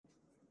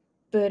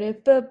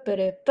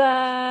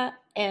Ba-da-ba-ba-da-ba.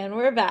 And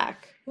we're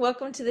back.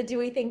 Welcome to the Do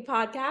We Think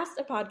podcast,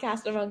 a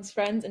podcast amongst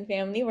friends and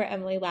family where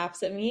Emily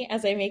laughs at me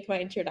as I make my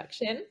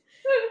introduction.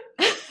 Do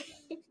you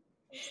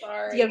have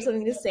Sorry.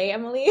 something to say,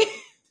 Emily?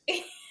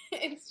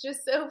 It's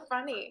just so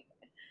funny.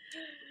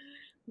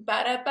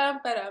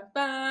 Ba-da-ba,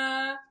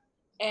 ba-da-ba.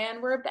 And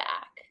we're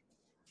back.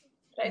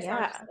 Did I sound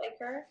Yeah. just like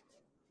her?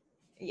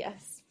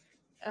 Yes.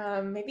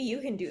 Maybe you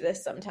can do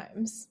this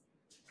sometimes.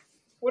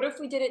 What if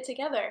we did it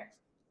together?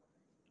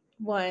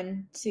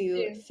 1,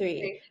 2,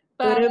 3.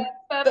 Ba-da-ba.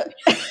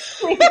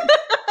 Ba-da-ba.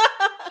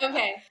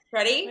 Okay,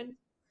 ready?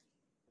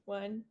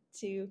 1,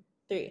 2,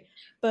 3.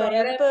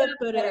 Ba-da-ba,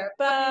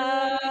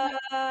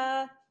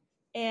 Ba-da-ba-ba-da-ba.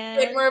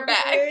 And we're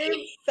back. we're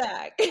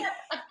back.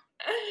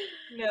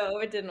 No,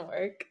 it didn't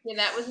work. Yeah,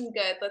 that wasn't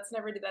good. Let's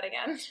never do that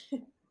again.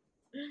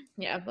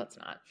 Yeah, let's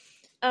not.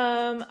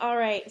 All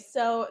right.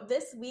 So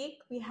this week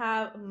we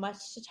have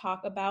much to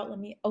talk about. Let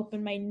me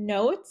open my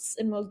notes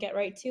and we'll get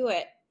right to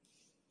it.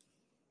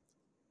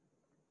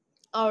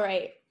 All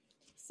right.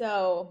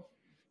 So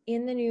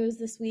in the news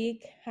this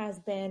week has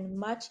been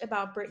much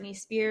about Britney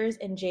Spears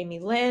and Jamie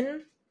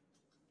Lynn.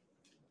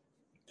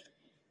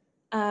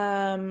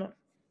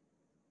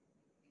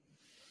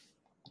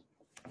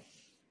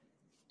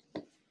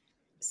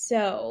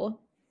 So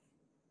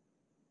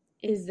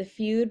is the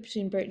feud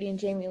between Britney and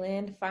Jamie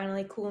Lynn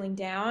finally cooling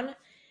down?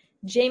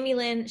 Jamie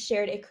Lynn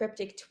shared a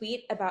cryptic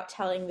tweet about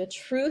telling the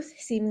truth,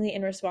 seemingly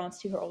in response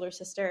to her older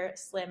sister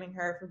slamming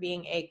her for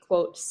being a,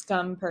 quote,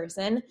 scum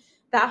person.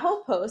 That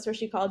whole post where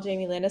she called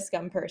Jamie Lynn a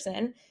scum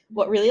person,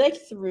 what really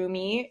threw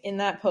me in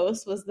that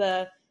post was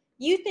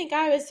you think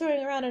I was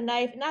throwing around a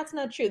knife, and that's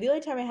not true. The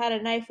only time I had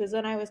a knife was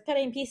when I was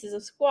cutting pieces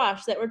of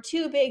squash that were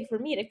too big for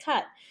me to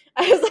cut.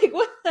 I was like,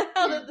 what the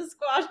hell did the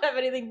squash have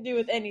anything to do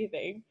with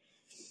anything?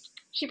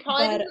 She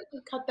probably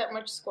didn't cut that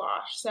much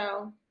squash,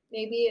 so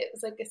maybe it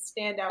was like a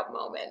standout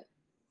moment.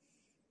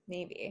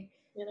 Maybe.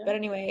 You know? But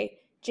anyway,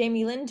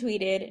 Jamie Lynn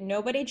tweeted,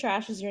 "Nobody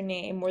trashes your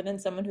name more than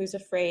someone who's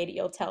afraid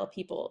you'll tell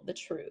people the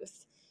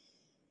truth."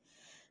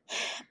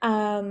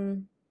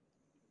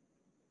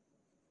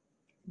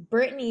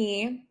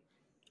 Britney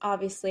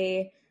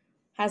obviously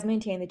has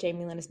maintained that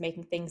Jamie Lynn is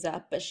making things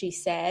up, but she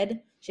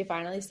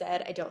finally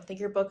said, "I don't think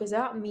your book is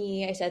about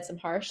me. I said some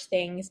harsh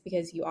things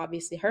because you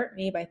obviously hurt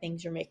me by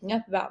things you're making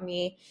up about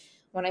me.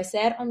 When I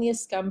said only a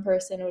scum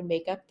person would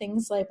make up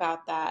things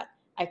about that,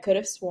 I could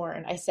have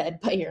sworn I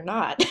said, but you're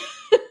not."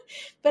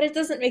 But it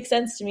doesn't make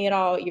sense to me at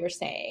all what you're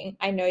saying.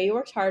 I know you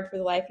worked hard for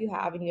the life you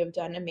have and you have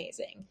done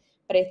amazing.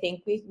 But I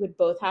think we would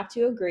both have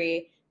to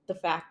agree the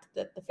fact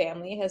that the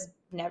family has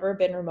never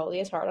been remotely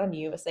as hard on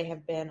you as they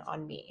have been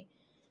on me,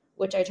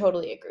 which I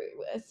totally agree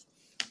with.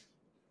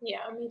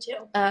 Yeah, me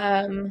too.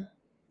 And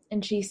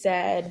she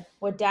said,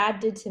 "What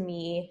Dad did to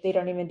me, they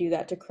don't even do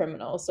that to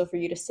criminals. So for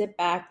you to sit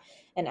back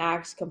and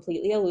act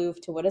completely aloof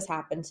to what has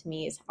happened to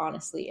me is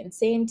honestly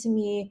insane to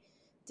me.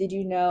 Do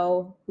you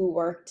know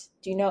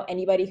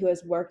anybody who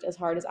has worked as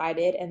hard as I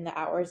did and the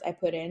hours I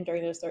put in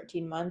during those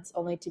 13 months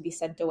only to be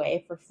sent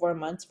away for 4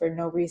 months for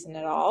no reason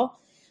at all?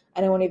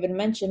 And I won't even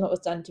mention what was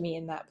done to me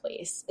in that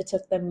place. It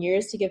took them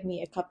years to give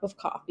me a cup of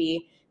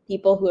coffee.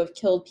 People who have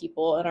killed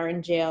people and are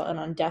in jail and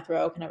on death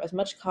row can have as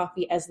much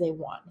coffee as they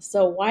want.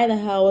 So why the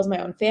hell was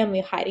my own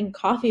family hiding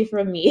coffee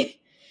from me?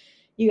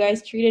 You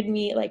guys treated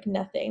me like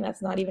nothing.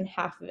 That's not even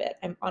half of it.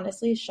 I'm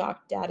honestly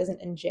shocked Dad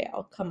isn't in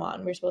jail. Come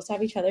on, we're supposed to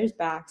have each other's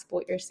backs, but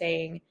what you're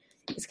saying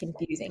is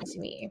confusing to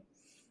me."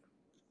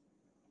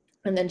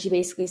 And then she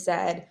basically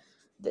said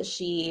that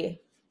she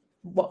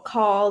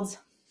called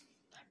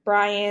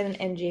Brian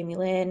and Jamie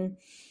Lynn,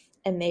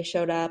 and they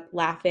showed up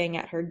laughing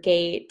at her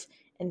gate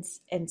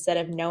instead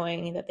of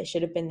knowing that they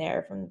should have been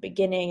there from the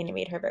beginning, and it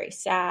made her very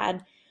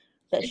sad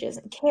that she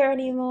doesn't care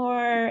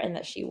anymore and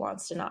that she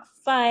wants to not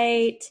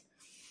fight.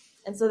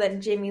 And so then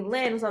Jamie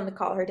Lynn was on the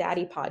Call Her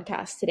Daddy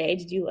podcast today.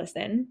 Did you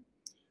listen?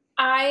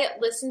 I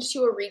listened to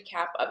a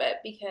recap of it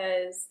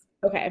because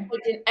I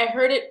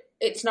heard it.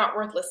 It's not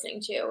worth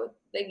listening to.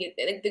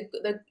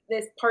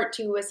 This part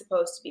 2 was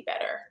supposed to be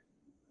better.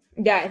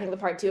 Yeah, I think the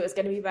part 2 is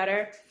going to be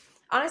better.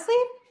 Honestly,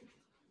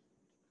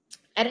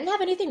 I didn't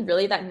have anything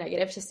really that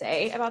negative to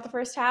say about the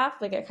first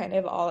half. It kind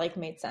of all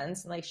made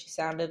sense, and she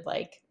sounded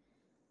like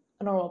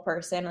a normal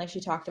person.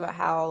 She talked about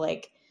how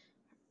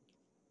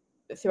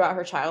throughout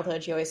her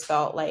childhood she always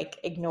felt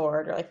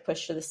ignored or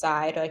pushed to the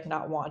side or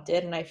not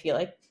wanted, and I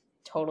feel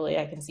totally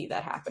I can see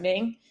that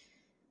happening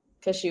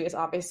because she was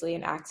obviously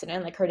an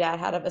accident. Her dad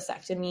had a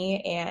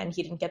vasectomy and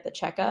he didn't get the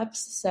checkups,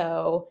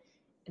 so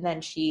and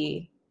then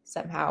she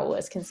somehow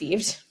was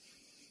conceived.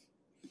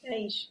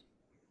 Nice.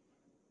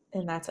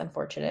 And that's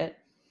unfortunate.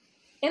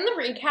 In the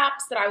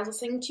recaps that I was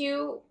listening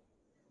to,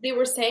 they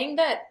were saying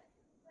that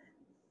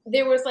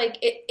there was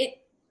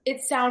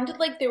it sounded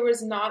like there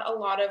was not a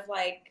lot of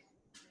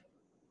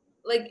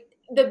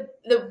the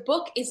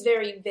book is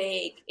very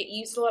vague. It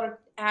used a lot of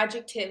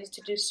adjectives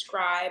to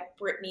describe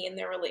Britney and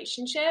their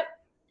relationship.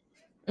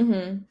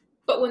 Mm-hmm.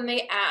 But when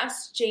they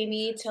asked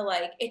Jamie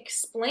to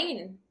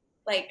explain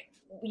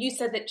you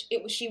said that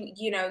it was she,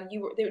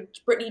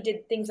 Britney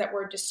did things that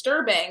were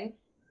disturbing.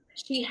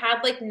 She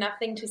had like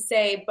nothing to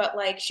say, but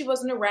like she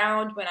wasn't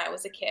around when I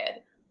was a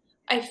kid.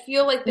 I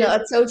feel like no,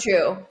 that's so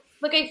true.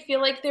 Like I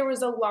feel like there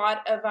was a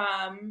lot of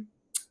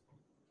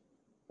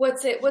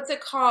what's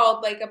it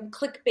called, like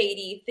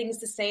clickbaity things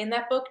to say in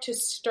that book to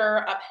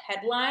stir up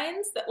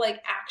headlines that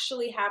like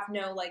actually have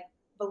no like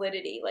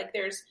validity. Like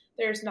there's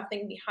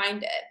nothing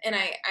behind it, and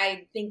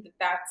I think that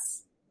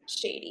that's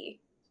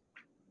shady.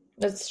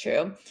 That's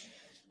true.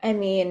 I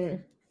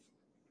mean,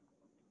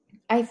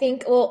 I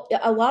think, well,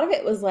 a lot of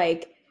it was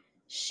like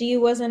she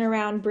wasn't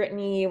around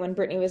Britney when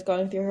Britney was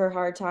going through her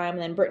hard time, and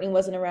then Britney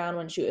wasn't around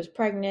when she was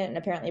pregnant, and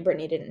apparently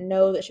Britney didn't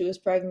know that she was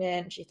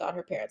pregnant. She thought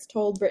her parents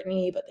told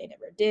Britney, but they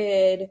never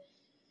did,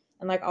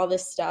 and like all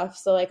this stuff.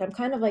 So like I'm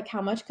kind of like,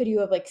 how much could you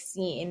have like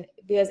seen?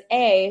 Because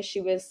A, she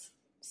was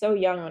so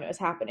young when it was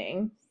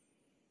happening,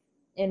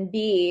 and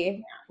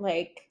B,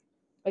 like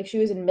she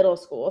was in middle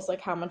school, so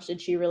like how much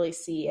did she really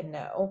see and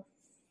know?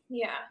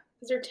 Yeah,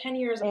 because they're 10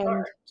 years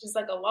apart, which is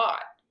like a lot.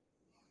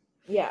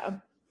 Yeah.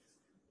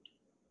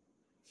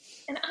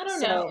 And I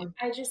don't know.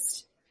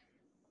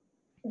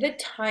 The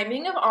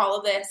timing of all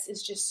of this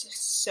is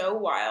just so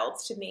wild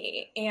to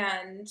me.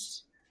 And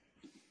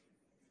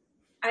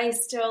I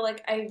still,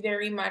 like, I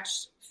very much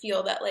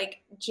feel that,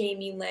 like,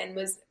 Jamie Lynn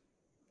was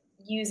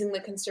using the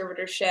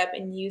conservatorship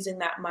and using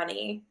that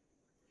money.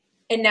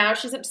 And now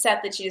she's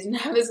upset that she doesn't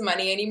have his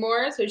money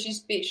anymore. So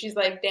she's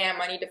like,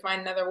 damn, I need to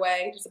find another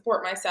way to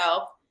support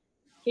myself.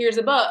 Here's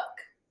a book.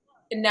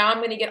 And now I'm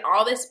going to get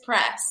all this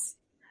press.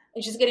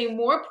 And she's getting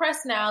more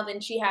press now than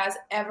she has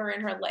ever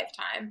in her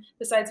lifetime,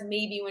 besides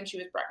maybe when she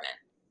was pregnant.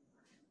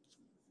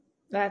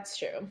 That's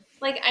true.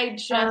 Like, I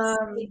just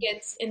think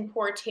it's in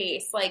poor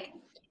taste. Like,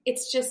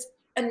 it's just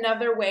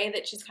another way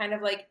that she's kind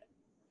of, like,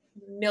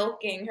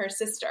 milking her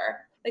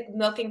sister. Like,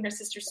 milking her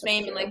sister's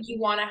fame. And, like, you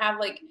want to have,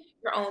 like,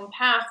 your own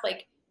path,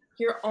 like,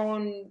 your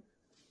own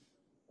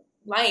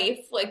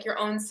life, like, your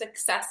own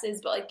successes,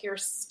 but, like, you're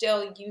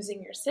still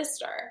using your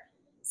sister.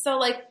 So,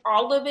 like,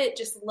 all of it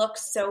just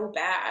looks so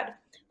bad.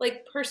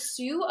 Like,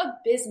 pursue a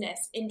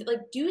business and,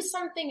 like, do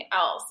something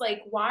else.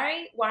 Like,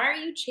 why are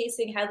you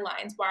chasing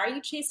headlines? Why are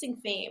you chasing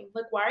fame?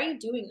 Like, why are you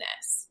doing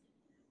this?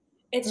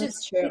 It's That's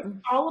just true. It's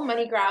all a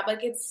money grab.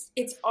 Like,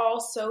 it's all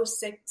so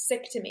sick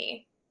to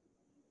me.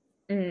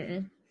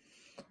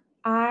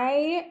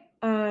 I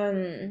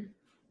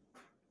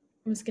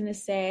was going to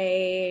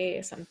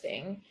say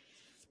something.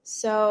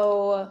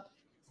 So,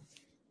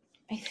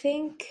 I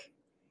think,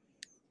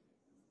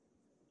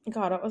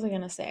 God, what was I going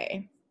to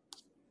say?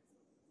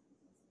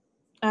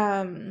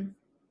 Oh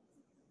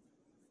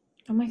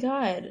my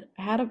God,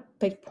 I had a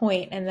big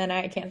point and then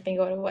I can't think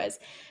of what it was.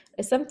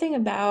 It's something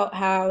about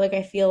how, like,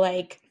 I feel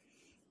like,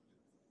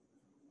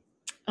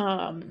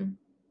 oh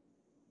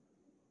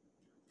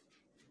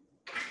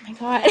my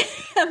God,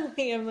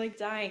 I'm like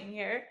dying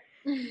here.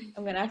 I'm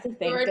going to have to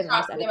think and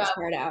just edit this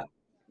part out.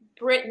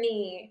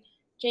 Britney,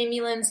 Jamie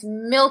Lynn's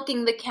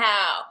milking the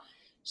cow.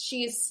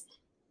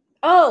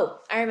 Oh,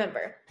 I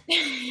remember.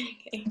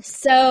 Okay.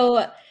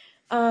 So,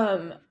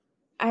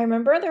 I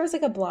remember there was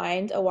like a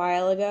blind a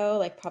while ago,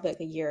 like probably like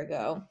a year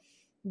ago,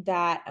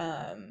 that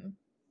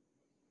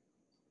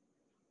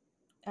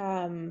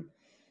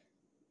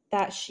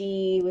that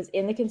she was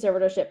in the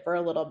conservatorship for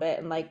a little bit,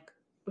 and like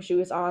she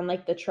was on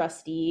like the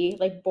trustee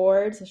like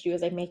board, so she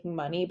was like making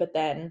money, but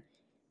then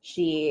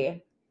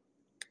she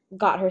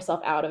got herself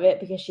out of it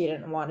because she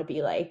didn't want to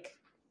be like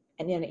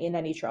in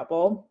any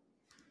trouble.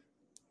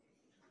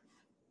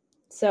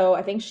 So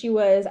I think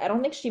I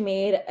don't think she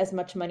made as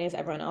much money as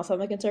everyone else on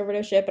the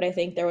conservatorship, but I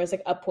think there was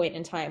like a point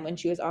in time when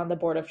she was on the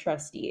board of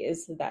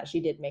trustees that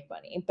she did make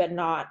money, but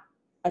not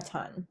a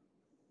ton.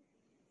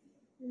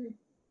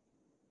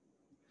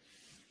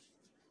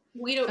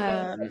 We don't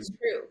know if that's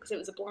true because it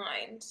was a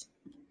blind.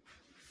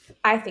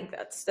 I think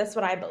that's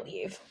what I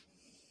believe.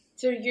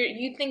 So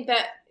you think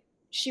that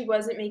she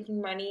wasn't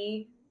making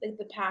money like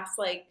the past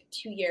like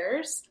 2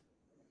 years?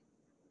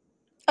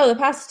 Oh, the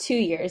past 2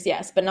 years,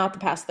 yes, but not the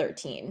past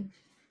 13.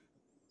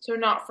 So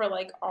not for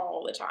like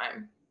all the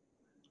time.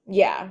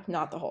 Yeah,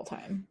 not the whole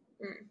time.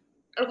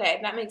 Okay,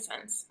 that makes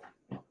sense.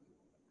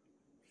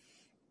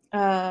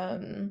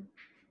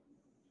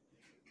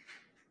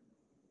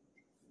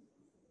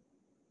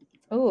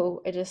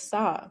 Oh, I just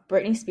saw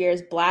Britney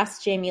Spears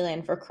blasts Jamie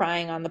Lynn for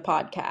crying on the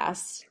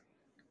podcast.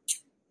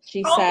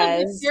 She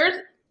says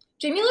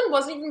Jamie Lynn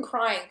wasn't even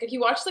crying. If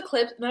you watch the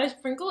clip, not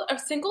a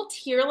single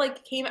tear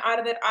like came out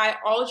of that eye.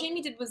 All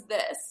Jamie did was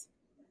this.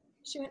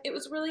 She went, it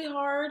was really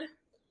hard.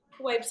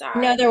 Wipes eyes.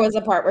 No, there was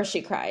a part where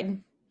she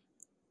cried.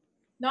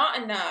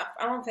 Not enough.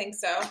 I don't think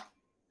so.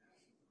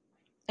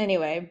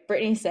 Anyway,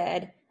 Britney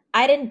said,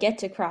 I didn't get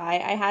to cry.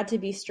 I had to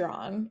be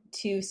strong.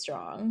 Too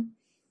strong.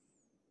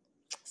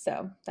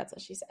 So that's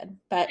what she said.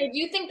 But I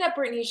do think that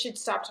Britney should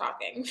stop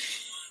talking.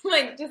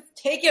 Like, just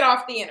take it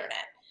off the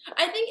internet.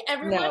 I think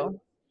everyone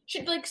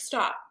should, like,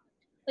 stop.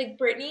 Like,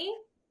 Britney,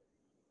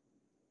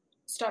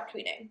 stop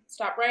tweeting.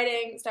 Stop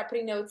writing. Stop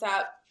putting notes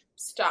up.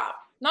 Stop.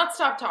 Not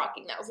stop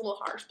talking. That was a little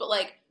harsh. But,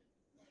 like,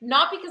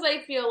 Not because I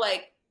feel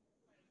like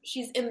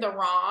she's in the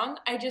wrong.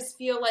 I just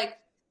feel like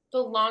the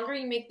longer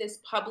you make this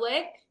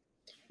public,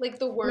 like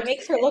the worse. It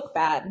makes her look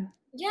bad.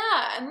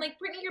 Yeah, and like,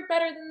 Britney, you're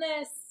better than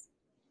this.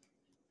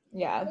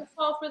 Yeah. Don't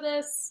fall for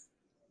this.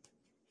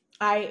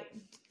 I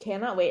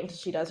cannot wait until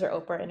she does her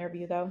Oprah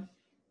interview, though.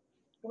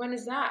 When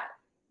is that?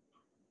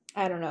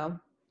 I don't know.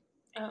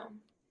 Oh.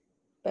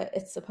 But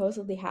it's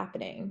supposedly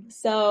happening.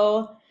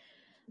 So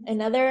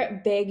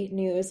another big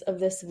news of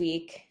this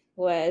week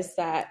was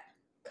that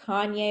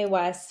Kanye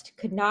West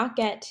could not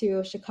get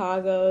to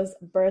Chicago's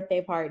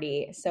birthday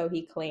party, so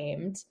he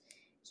claimed.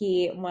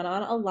 He went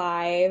on a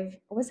live.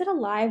 Was it a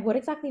live? What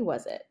exactly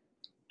was it?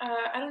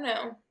 I don't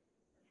know.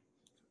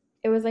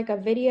 It was like a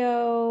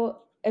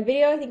video I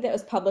think that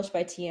was published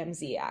by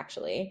TMZ,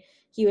 actually.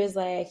 He was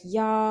like,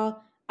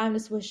 y'all, I'm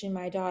just wishing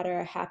my daughter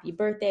a happy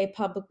birthday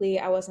publicly.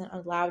 I wasn't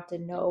allowed to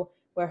know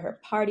where her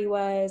party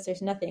was.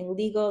 There's nothing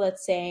legal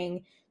that's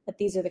saying that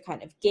these are the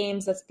kind of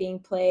games that's being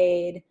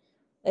played.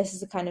 This is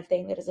the kind of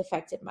thing that has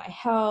affected my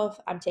health.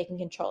 I'm taking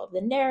control of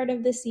the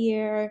narrative this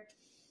year.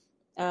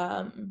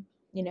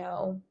 You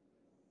know,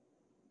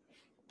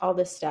 all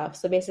this stuff.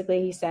 So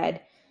basically he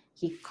said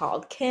he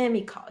called Kim,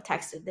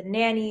 texted the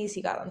nannies,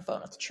 he got on the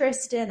phone with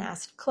Tristan,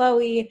 asked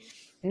Chloe.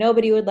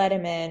 Nobody would let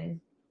him in.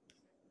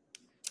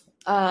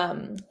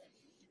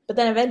 But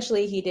then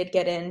eventually he did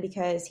get in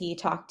because he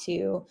talked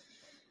to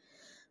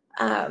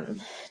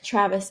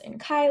Travis and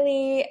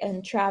Kylie,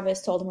 and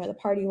Travis told him where the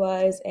party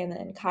was, and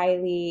then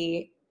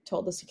Kylie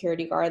told the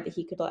security guard that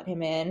he could let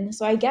him in.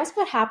 So I guess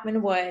what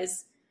happened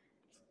was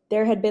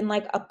there had been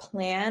like a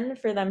plan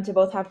for them to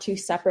both have two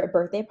separate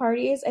birthday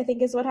parties, I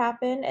think is what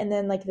happened. And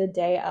then like the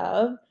day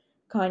of,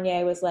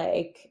 Kanye was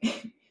like,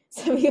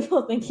 some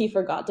people think he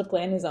forgot to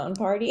plan his own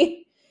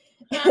party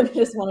and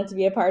just wanted to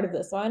be a part of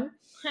this one.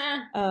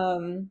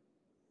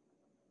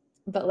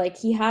 But like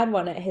he had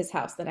one at his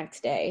house the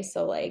next day.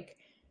 So like,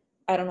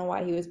 I don't know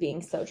why he was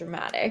being so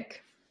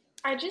dramatic.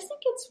 I just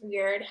think it's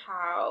weird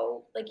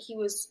how like he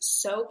was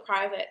so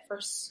private for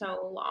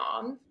so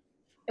long.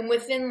 And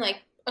within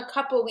like a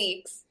couple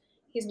weeks,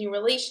 his new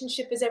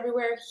relationship is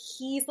everywhere.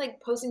 He's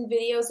like posting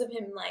videos of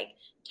him like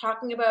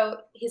talking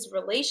about his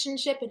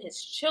relationship and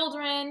his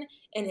children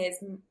and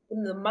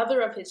the mother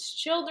of his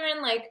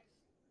children. Like,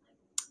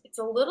 it's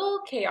a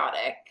little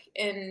chaotic.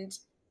 And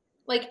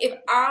like if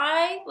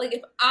I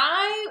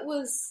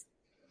was,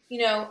 you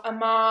know, a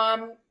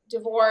mom,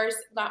 divorced,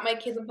 got my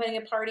kids and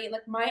planning a party,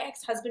 like my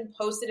ex-husband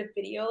posted a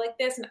video like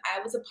this and I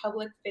was a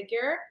public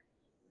figure,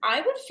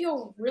 I would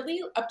feel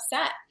really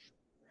upset.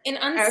 And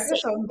unsafe. I would feel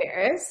so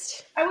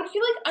embarrassed. I would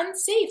feel like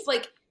unsafe.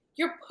 Like,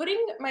 you're putting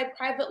my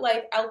private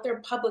life out there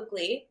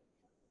publicly.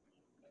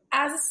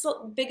 As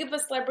big of a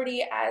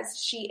celebrity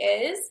as she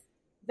is,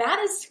 that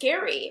is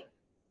scary.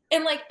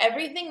 And like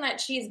everything that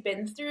she's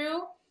been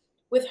through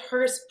with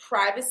her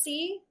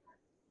privacy,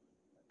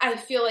 I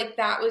feel like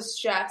that was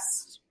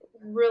just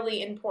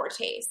really in poor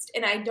taste.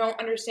 And I don't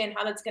understand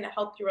how that's going to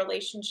help your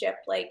relationship.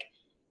 Like,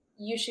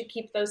 you should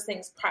keep those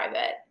things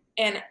private.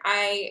 And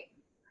I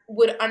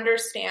would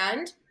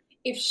understand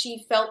if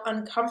she felt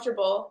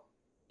uncomfortable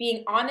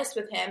being honest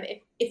with him,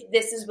 if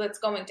this is what's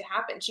going to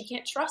happen. She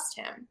can't trust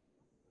him.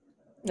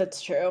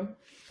 That's true.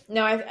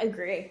 No, I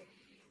agree.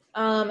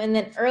 And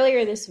then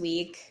earlier this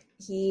week,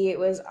 he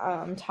was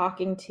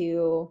talking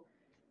to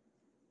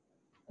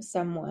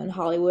someone,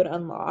 Hollywood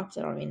Unlocked.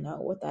 I don't even know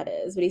what that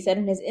is, but he said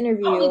in his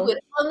interview, Hollywood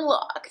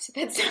Unlocked.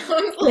 That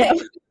sounds like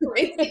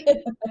crazy.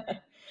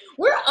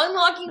 We're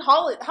unlocking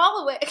Holloway.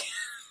 Holloway.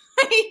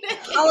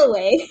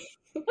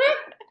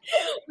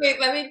 Wait,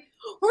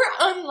 we're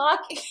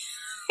unlocking.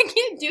 I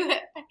can't do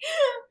it.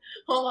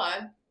 Hold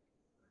on.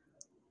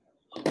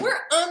 We're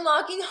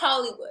unlocking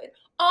Hollywood.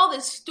 All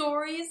the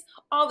stories,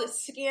 all the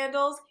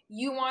scandals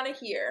you want to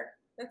hear.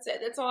 That's it.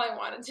 That's all I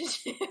wanted to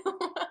do.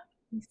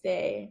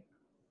 Say,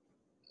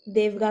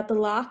 they've got the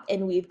lock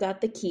and we've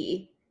got the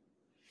key.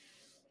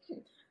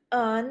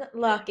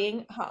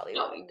 Unlocking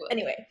Hollywood.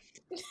 Anyway.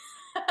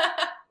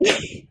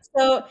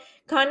 So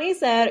Kanye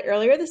said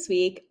earlier this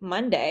week,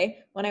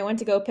 Monday, when I went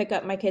to go pick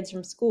up my kids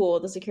from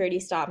school, the security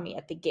stopped me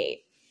at the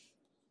gate.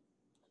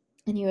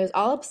 And he was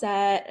all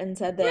upset and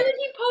said that... Where did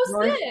he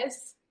post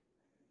this?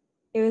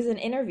 It was an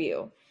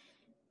interview.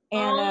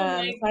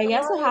 And so I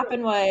guess what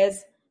happened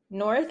was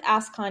North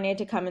asked Kanye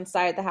to come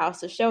inside the house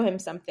to show him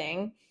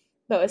something,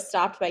 but was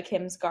stopped by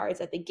Kim's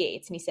guards at the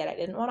gates. And he said, I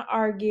didn't want to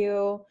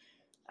argue.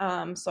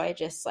 So I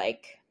just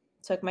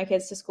took my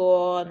kids to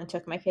school and then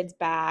took my kids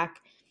back.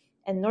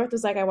 And North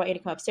was like, I want you to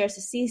come upstairs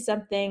to see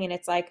something. And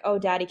it's like, oh,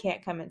 daddy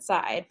can't come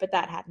inside. But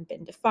that hadn't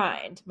been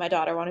defined. My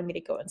daughter wanted me to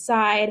go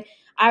inside.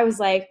 I was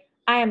like,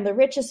 I am the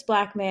richest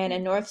black man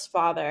and North's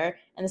father.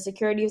 And the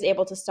security was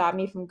able to stop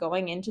me from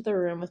going into the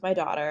room with my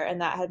daughter. And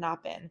that had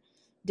not been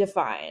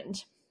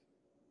defined.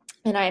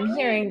 And I'm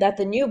hearing that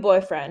the new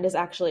boyfriend is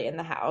actually in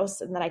the house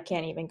and that I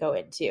can't even go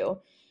into.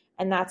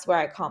 And that's where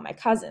I call my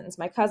cousins.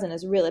 My cousin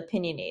is real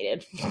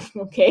opinionated.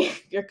 Okay,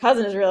 your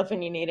cousin is real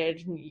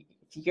opinionated. If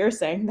you're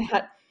saying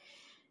that.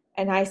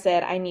 And I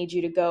said, I need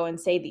you to go and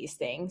say these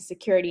things.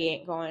 Security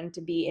ain't going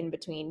to be in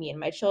between me and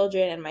my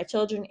children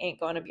ain't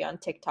going to be on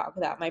TikTok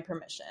without my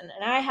permission.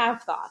 And I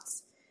have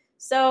thoughts.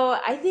 So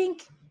I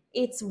think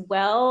it's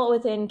well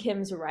within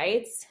Kim's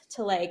rights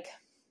to like,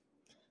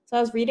 so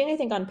I was reading, I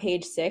think on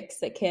page 6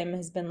 that Kim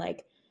has been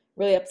like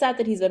really upset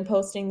that he's been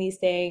posting these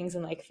things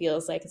and like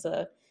feels like it's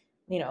a,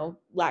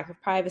 lack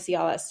of privacy,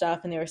 all that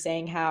stuff. And they were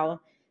saying how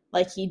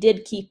like he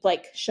did keep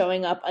like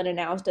showing up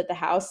unannounced at the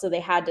house. So they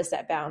had to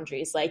set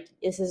boundaries. Like,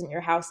 this isn't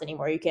your house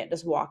anymore. You can't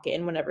just walk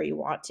in whenever you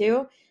want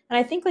to. And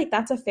I think like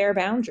that's a fair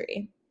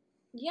boundary.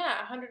 Yeah,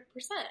 100%.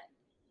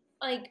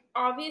 Like,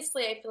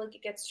 obviously, I feel like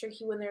it gets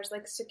tricky when there's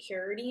like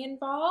security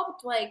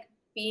involved, like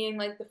being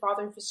like the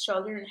father of his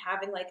children and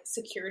having like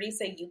security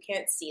say you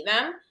can't see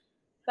them.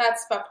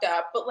 That's fucked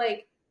up. But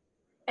like,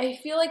 I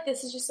feel like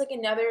this is just like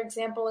another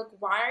example. Like,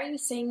 why are you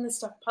saying this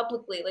stuff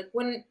publicly? Like,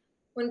 when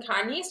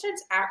Kanye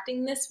starts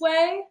acting this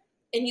way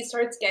and he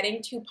starts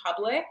getting too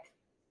public,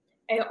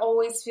 I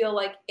always feel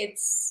like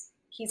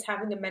he's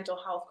having a mental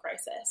health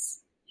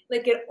crisis.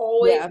 Like, it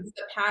always is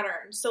the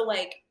pattern. So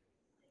like,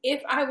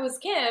 if I was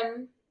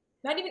Kim,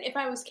 not even if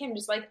I was Kim,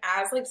 just like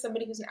as like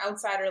somebody who's an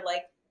outsider,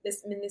 like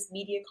this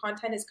media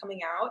content is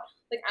coming out,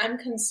 like I'm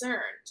concerned.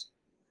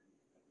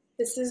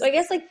 So I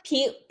guess like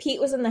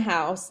Pete was in the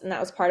house, and that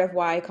was part of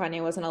why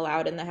Kanye wasn't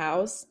allowed in the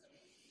house.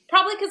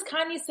 Probably because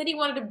Kanye said he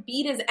wanted to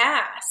beat his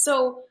ass.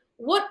 So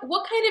what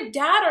kind of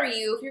dad are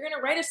you if you're going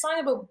to write a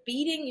song about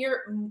beating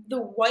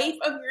the wife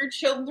of your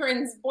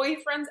children's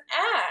boyfriend's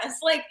ass?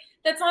 Like,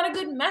 that's not a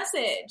good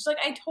message. Like,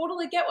 I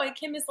totally get why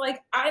Kim is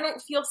like, I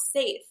don't feel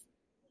safe.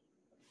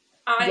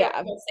 I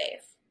don't feel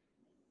safe.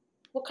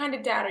 What kind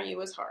of dad are you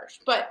is harsh.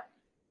 But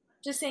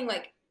just saying,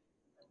 like,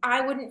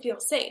 I wouldn't feel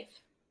safe.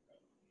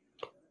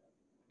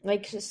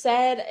 Like it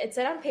said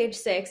on page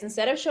 6,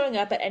 instead of showing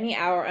up at any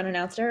hour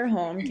unannounced at her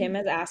home, Kim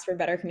has asked for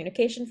better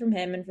communication from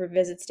him and for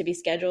visits to be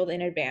scheduled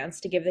in advance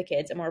to give the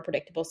kids a more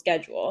predictable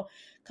schedule.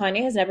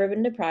 Kanye has never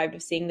been deprived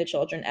of seeing the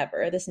children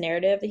ever. This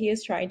narrative that he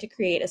is trying to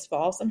create is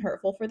false and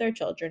hurtful for their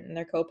children and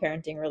their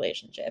co-parenting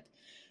relationship.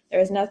 There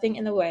is nothing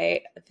in the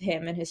way of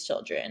him and his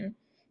children.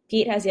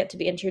 Pete has yet to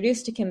be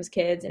introduced to Kim's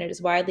kids, and it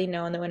is widely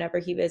known that whenever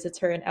he visits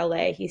her in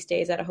LA, he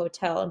stays at a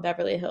hotel in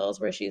Beverly Hills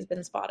where she's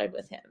been spotted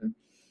with him.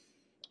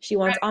 She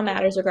wants all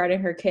matters regarding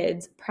her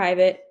kids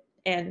private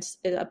and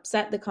is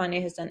upset that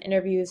Kanye has done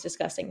interviews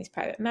discussing these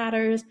private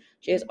matters.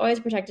 She has always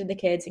protected the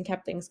kids and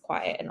kept things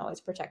quiet and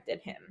always protected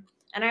him.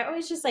 And I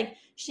always just like,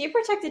 she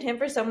protected him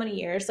for so many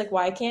years. Like,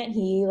 why can't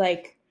he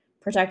like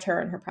protect her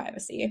and her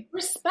privacy?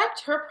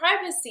 Respect her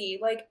privacy.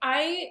 Like,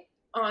 I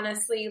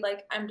honestly,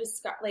 like, I'm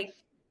just like,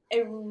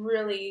 I'm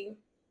really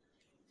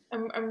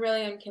on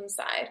Kim's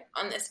side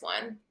on this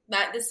one.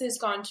 That this has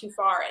gone too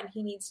far and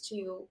he needs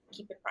to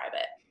keep it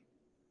private.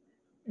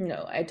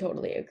 No, I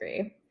totally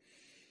agree.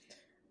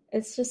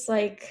 It's just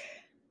like,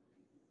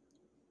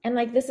 and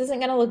like this isn't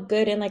gonna look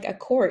good in like a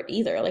court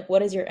either. Like,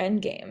 what is your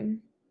end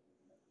game?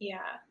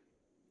 Yeah,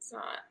 it's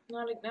not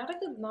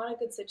a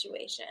good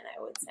situation,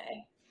 I would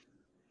say.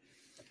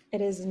 It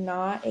is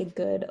not a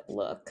good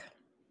look.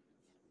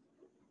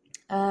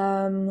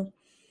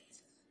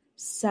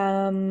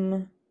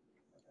 Some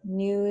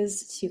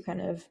news to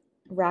kind of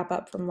wrap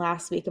up from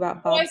last week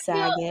about Bob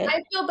Saget.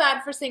 I feel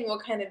bad for saying,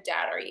 what kind of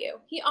dad are you?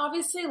 He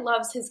obviously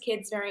loves his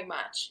kids very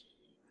much.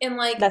 And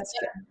like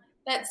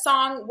that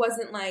song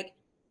wasn't like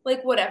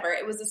whatever,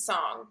 it was a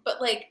song.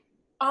 But like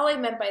all I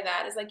meant by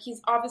that is like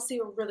he's obviously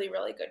a really,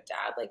 really good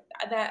dad. Like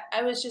that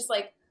I was just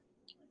like,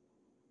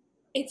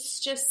 it's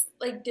just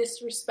like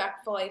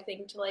disrespectful, I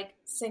think, to like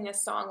sing a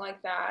song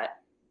like that.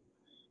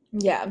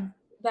 Yeah.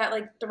 That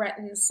like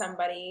threatens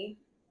somebody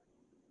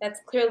that's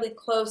clearly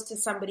close to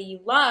somebody you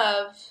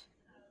love.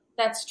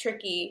 That's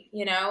tricky,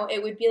 you know?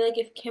 It would be like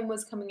if Kim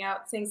was coming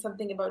out saying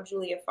something about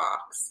Julia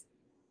Fox,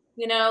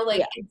 you know?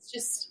 Like, It's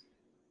just,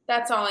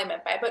 that's all I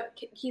meant by it. But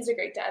he's a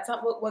great dad. It's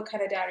not what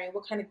kind of dad are you?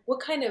 What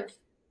kind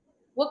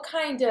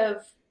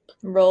of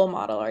role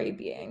model are you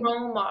being?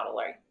 Role model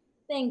are you?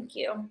 Thank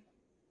you.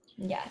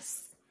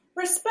 Yes.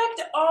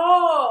 Respect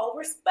all.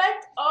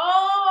 Respect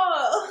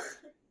all.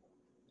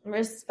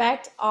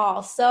 Respect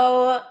all.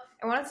 So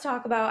I wanted to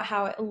talk about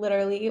how it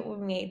literally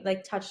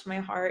touched my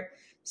heart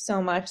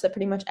so much that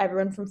pretty much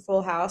everyone from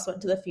Full House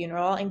went to the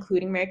funeral,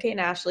 including Mary-Kate and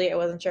Ashley. I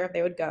wasn't sure if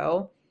they would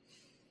go.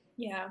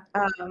 Yeah.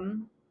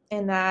 And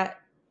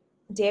that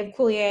Dave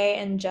Coulier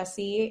and John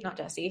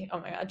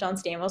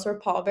Stamos were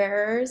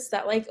pallbearers.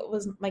 That like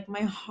was like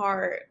my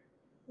heart.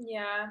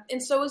 Yeah.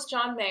 And so was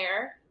John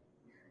Mayer.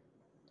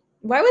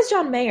 Why was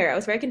John Mayer? I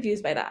was very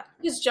confused by that.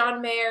 Because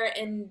John Mayer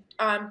and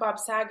Bob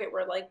Saget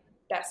were like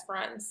best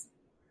friends.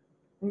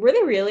 Were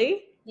they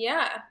really?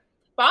 Yeah.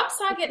 Bob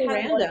Saget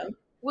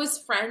was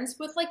friends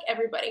with like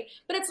everybody.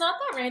 But it's not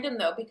that random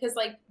though, because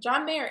like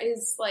John Mayer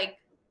is like,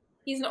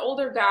 he's an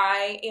older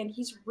guy and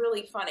he's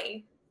really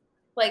funny.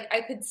 Like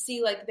I could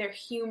see like their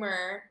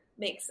humor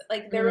makes,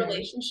 like their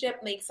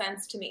relationship makes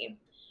sense to me.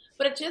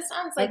 But it just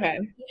sounds like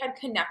he had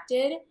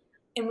connected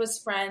and was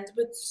friends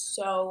with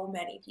so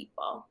many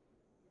people.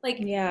 Like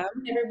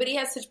everybody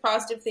has such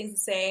positive things to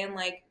say, and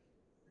like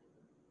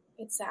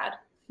It's sad.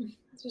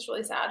 It's just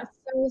really sad. It's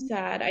so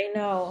sad. I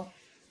know.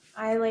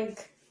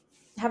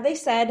 Have they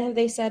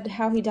said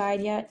how he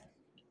died yet?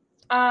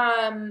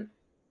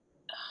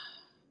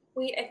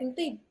 Wait, I think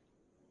they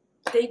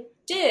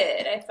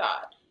did, I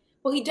thought.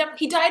 Well, he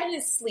died in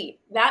his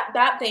sleep.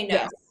 That they know.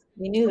 Yes,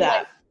 we knew But, that.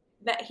 like,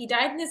 that he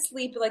died in his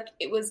sleep, like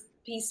it was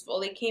peaceful.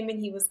 They came in,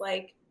 he was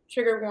like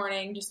trigger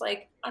warning, just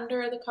like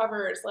under the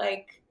covers,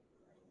 like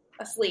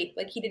asleep.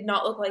 Like he did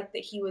not look like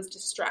that he was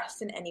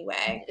distressed in any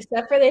way.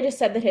 Except for they just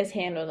said that his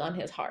hand was on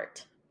his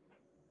heart.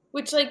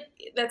 Which like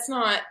that's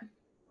not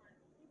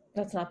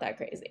that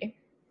crazy.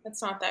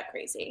 That's not that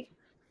crazy.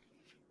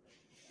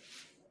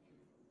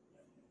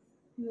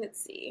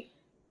 Let's see.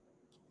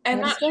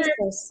 I'm not sure.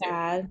 So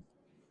sad.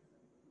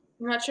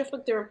 I'm not sure if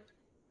like they were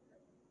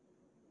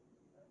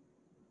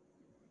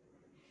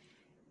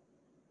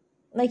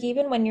like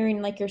even when you're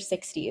in like your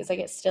 60s, like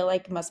it still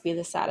like must be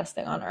the saddest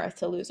thing on earth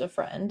to lose a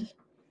friend.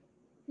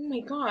 Oh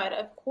my God,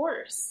 of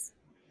course.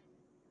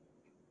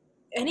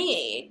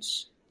 Any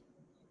age.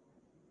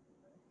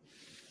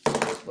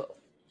 Whoa.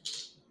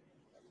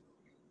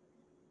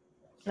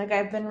 Like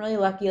I've been really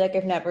lucky, like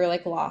I've never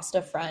like lost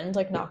a friend,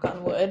 like knock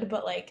on wood,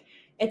 but like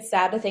it's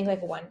sad to think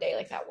like one day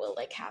like that will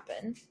like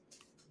happen.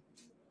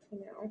 I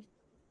know.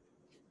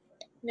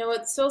 No,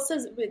 it still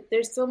says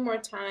there's still more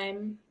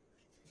time.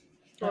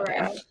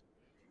 Okay.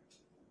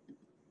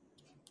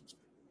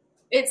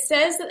 It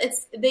says that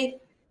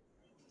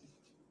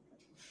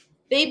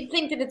they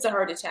think that it's a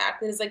heart attack.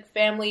 That his like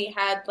family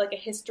had like a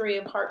history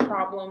of heart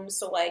problems,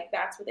 so like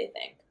that's what they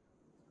think.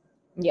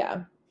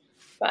 Yeah.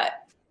 But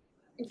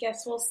I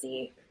guess we'll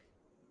see.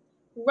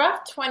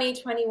 Rough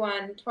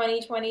 2021,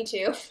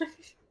 2022.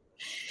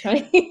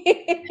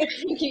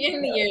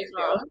 Getting the years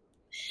wrong.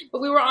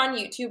 But we were on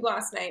YouTube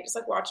last night, just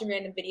like watching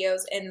random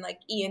videos, and like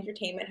E!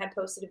 Entertainment had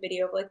posted a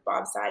video of like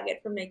Bob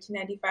Saget from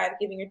 1995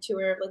 giving a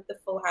tour of like the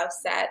Full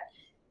House set,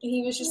 and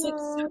he was just like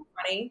so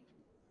funny.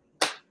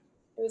 It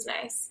was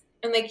nice,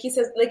 and like he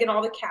says, like, and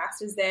all the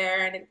cast is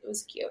there, and it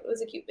was cute. It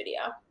was a cute video.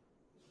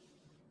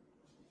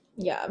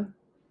 Yeah.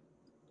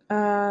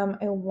 I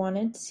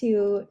wanted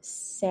to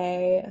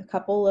say a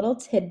couple little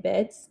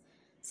tidbits.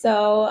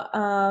 So,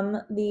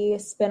 the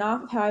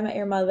spinoff of How I Met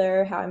Your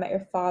Mother, How I Met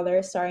Your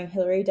Father, starring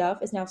Hilary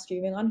Duff, is now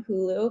streaming on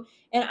Hulu.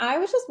 And I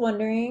was just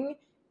wondering,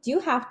 do you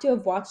have to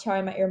have watched How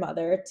I Met Your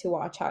Mother to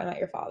watch How I Met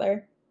Your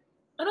Father?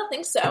 I don't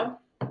think so.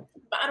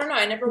 But I don't know.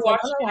 I never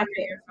watched How I Met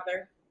Your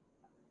Father.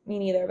 Me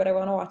neither, but I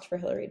want to watch for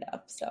Hilary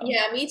Duff. So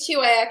yeah, me too.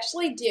 I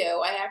actually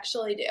do.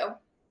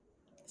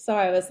 So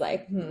I was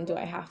like, do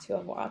I have to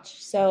have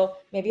watched? So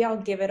maybe I'll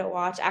give it a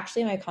watch.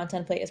 Actually, my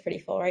content plate is pretty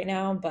full right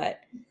now,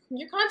 but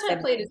your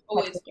content plate is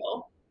always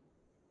full.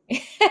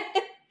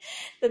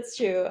 That's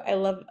true. I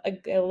love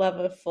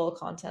a full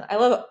content. I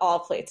love all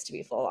plates to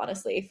be full,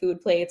 honestly.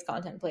 Food plates,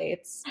 content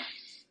plates.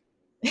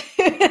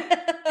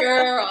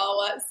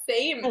 Girl,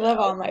 same. I love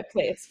all my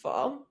plates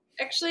full.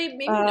 Actually,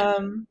 maybe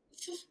not.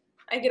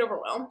 I get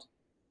overwhelmed.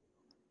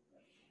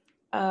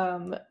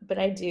 But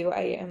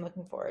I am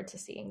looking forward to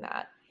seeing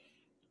that.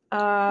 What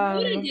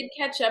I did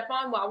catch up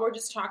on while we're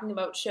just talking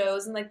about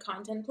shows and like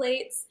content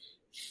plates.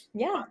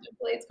 Yeah.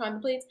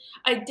 Content plates.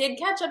 I did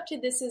catch up to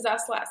This Is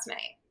Us last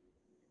night.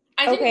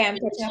 I'm catching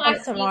up on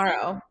it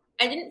tomorrow.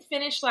 I didn't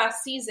finish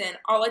last season.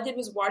 All I did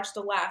was watch the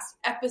last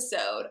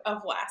episode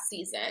of last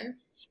season.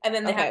 And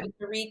then they have to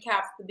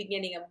recap the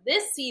beginning of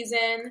this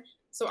season.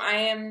 So I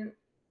am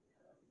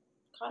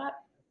caught up.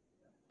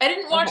 I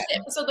didn't watch the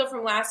episode though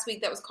from last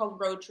week that was called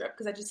Road Trip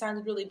because that just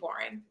sounded really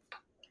boring.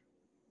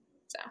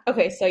 So.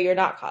 Okay, so you're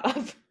not caught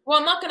up. Well,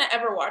 I'm not going to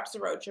ever watch the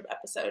Road Trip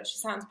episode. It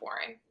just sounds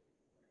boring.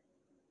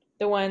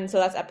 So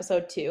that's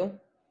episode 2?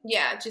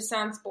 Yeah, it just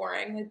sounds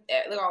boring.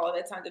 Like all of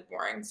it sounded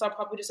boring. So I'll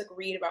probably just like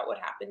read about what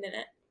happened in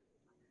it.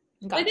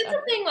 Gotcha. Like, that's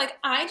the thing. Like,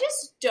 I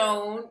just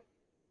don't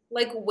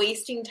like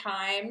wasting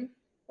time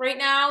right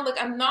now.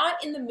 Like, I'm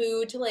not in the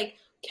mood to like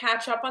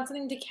catch up on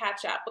something to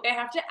catch up. Like, I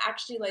have to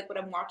actually like what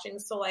I'm watching.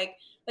 So like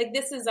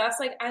This Is Us.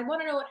 Like, I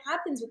want to know what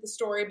happens with the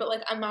story, but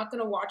like I'm not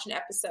going to watch an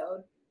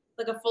episode.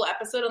 Like a full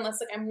episode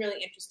unless like I'm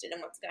really interested in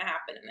what's going to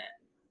happen in it.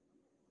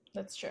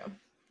 That's true.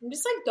 I'm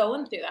just like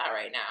going through that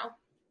right now.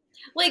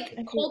 Like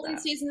Colton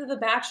seasons of The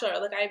Bachelor.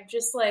 Like I'm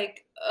just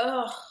like,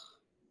 ugh,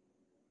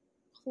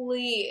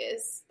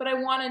 please. But I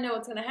want to know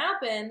what's going to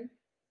happen.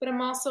 But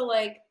I'm also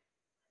like,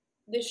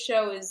 this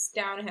show is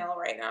downhill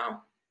right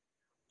now.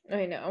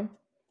 I know.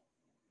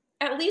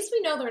 At least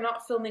we know they're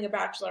not filming a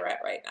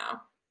Bachelorette right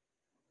now.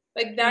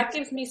 Like that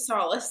gives me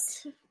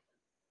solace.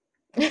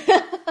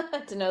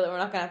 To know that we're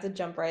not gonna have to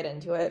jump right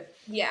into it.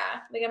 Yeah,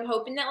 like I'm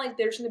hoping that like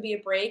there's gonna be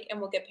a break and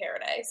we'll get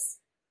Paradise.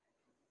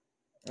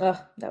 Ugh,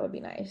 that would be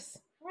nice.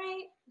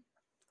 Right.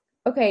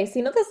 Okay, so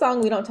you know the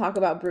song We Don't Talk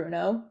About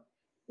Bruno?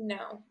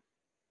 No.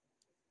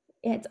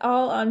 It's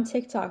all on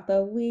TikTok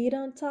though. We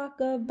don't talk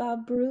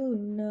about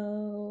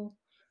Bruno.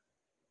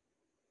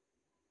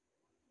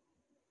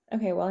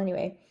 Okay, well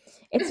anyway.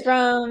 It's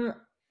from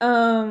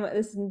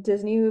this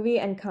Disney movie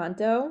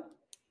Encanto.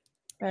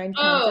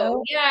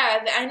 Oh,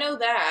 yeah, I know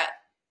that.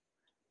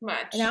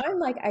 much. And now I'm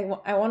like, I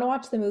want to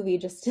watch the movie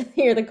just to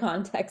hear the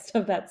context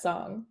of that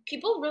song.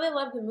 People really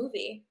love the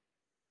movie.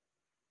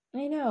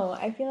 I know.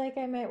 I feel like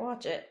I might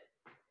watch it.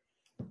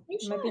 You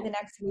It might be should. the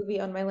next movie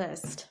on my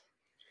list.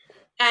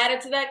 Add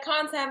it to that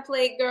content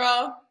plate,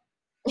 girl.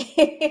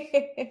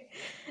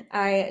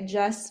 I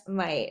just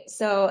might.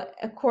 So,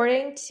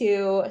 according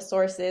to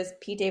sources,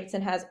 Pete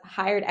Davidson has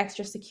hired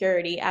extra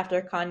security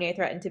after Kanye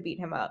threatened to beat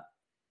him up.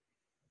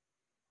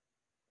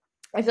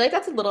 I feel like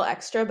that's a little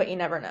extra, but you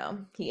never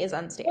know. He is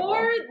unstable.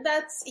 Or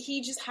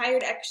he just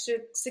hired extra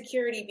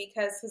security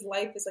because his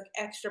life is like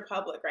extra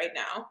public right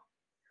now.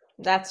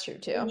 That's true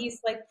too. And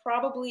he's like,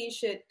 probably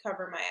should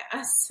cover my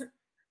ass.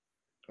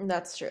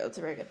 That's true. That's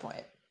a very good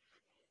point.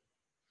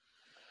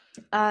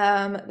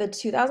 The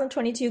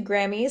 2022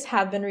 Grammys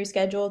have been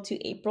rescheduled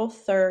to April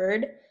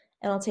 3rd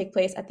and will take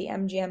place at the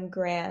MGM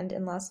Grand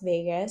in Las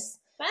Vegas.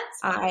 That's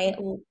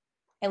fun.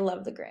 I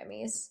love the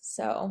Grammys,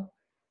 so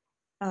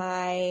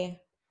I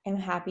am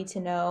happy to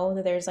know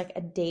that there's like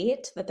a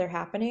date that they're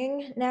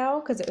happening now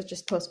because it was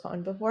just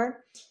postponed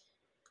before.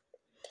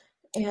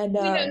 And do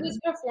you know who's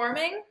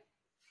performing?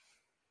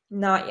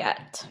 Not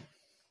yet.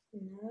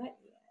 Not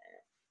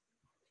yet.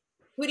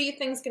 Who do you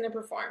think is going to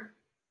perform?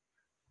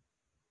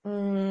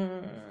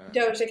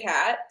 Doja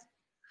Cat.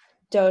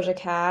 Doja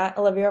Cat,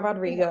 Olivia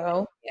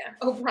Rodrigo. Yeah.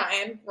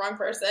 O'Brien, wrong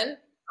person.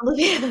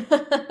 Olivia.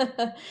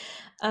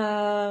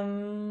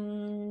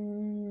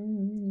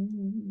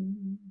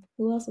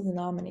 Who else is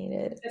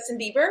nominated? Justin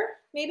Bieber,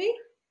 maybe?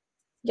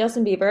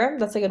 Justin Bieber,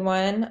 that's a good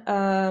one.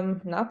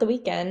 Not The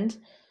Weeknd.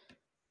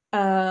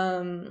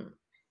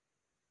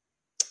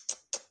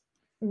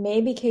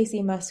 Maybe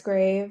Casey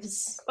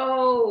Musgraves.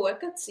 Oh, I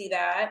could see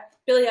that.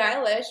 Billie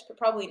Eilish, but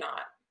probably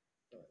not.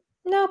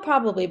 No,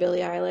 probably Billie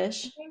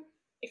Eilish.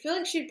 I feel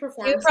like she'd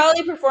perform. She would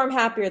probably perform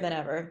Happier Than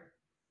Ever.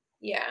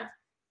 Yeah.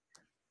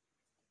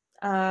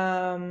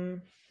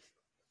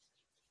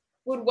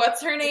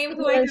 What's her name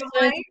who I don't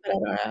like? I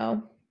don't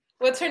know.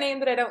 What's her name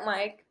that I don't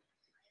like?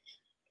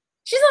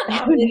 She's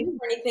not nominated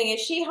for anything, is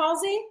she,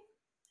 Halsey?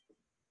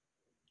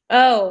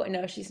 Oh,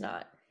 no, she's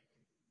not.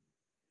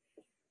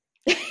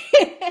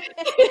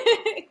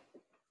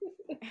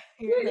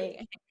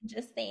 Really,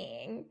 just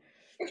saying.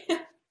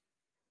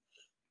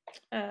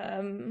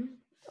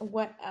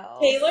 What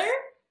else? Taylor?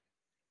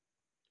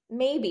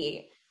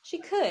 Maybe. She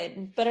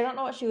could, but I don't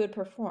know what she would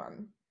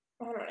perform.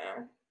 I don't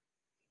know.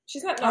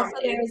 She's not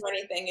nominated for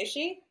anything, is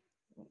she?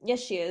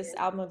 Yes, she is.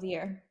 Album of the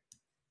Year.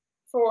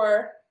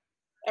 For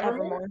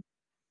Evermore?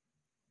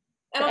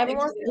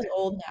 Evermore is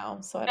old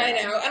now, so I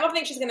know. I don't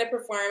think she's going to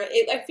perform.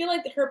 I feel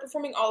like her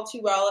performing All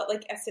Too Well at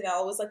like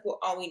SNL was like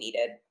all we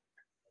needed.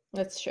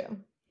 That's true.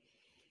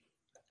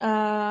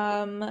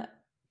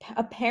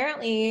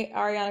 Apparently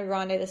Ariana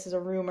Grande, this is a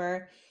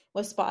rumor,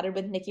 was spotted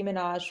with Nicki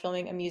Minaj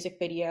filming a music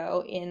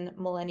video in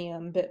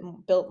Millennium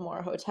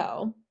Biltmore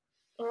Hotel.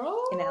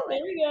 Oh, in LA.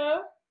 There we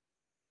go.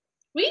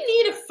 We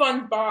need a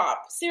fun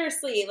bop.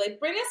 Seriously, like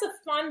bring us a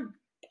fun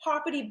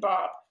poppity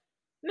bop.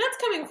 And that's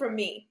coming from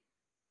me.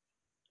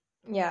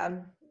 Yeah,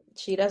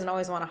 she doesn't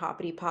always want a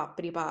hoppity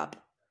poppity bop.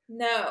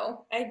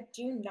 No, I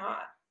do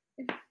not.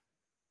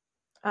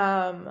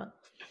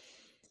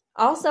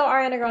 Also,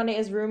 Ariana Grande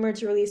is rumored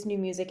to release new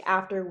music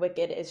after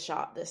Wicked is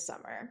shot this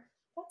summer.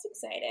 That's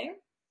exciting.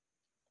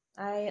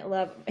 I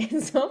love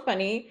it's so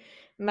funny.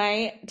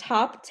 My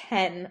top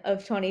 10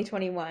 of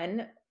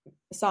 2021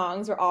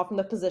 songs were all from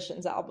the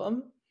Positions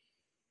album.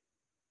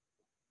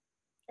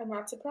 I'm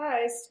not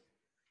surprised.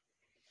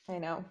 I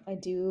know. I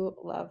do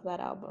love that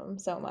album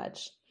so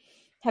much.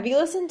 Have you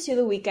listened to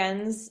The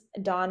Weeknd's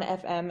Dawn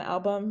FM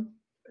album?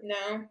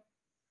 No.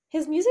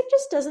 His music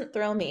just doesn't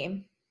thrill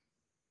me.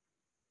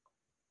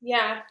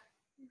 Yeah.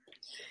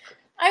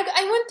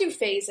 I went through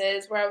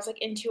phases where I was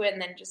like into it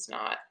and then just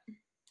not.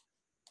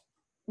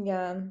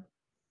 Yeah.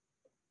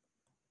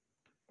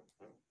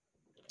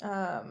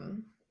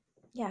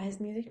 Yeah, his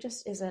music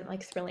just isn't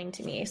like thrilling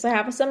to me. So I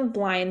have some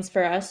blinds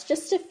for us,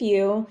 just a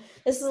few.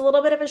 This is a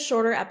little bit of a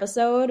shorter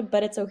episode,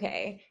 but it's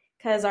okay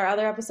because our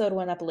other episode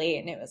went up late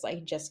and it was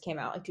like just came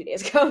out like 2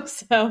 days ago.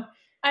 So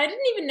I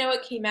didn't even know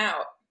it came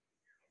out.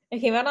 It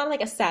came out on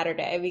like a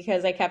Saturday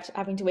because I kept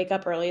having to wake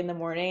up early in the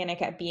morning and I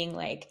kept being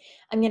like,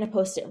 I'm going to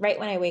post it right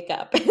when I wake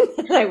up.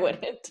 And I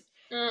wouldn't.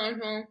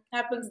 Mm-hmm.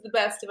 Happens to the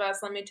best of us,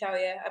 let me tell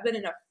you. I've been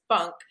in a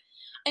funk.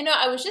 I know,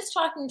 I was just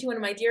talking to one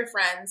of my dear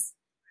friends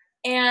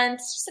and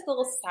just like a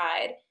little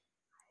side.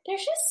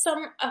 There's just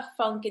a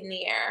funk in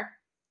the air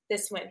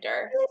this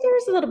winter. I feel like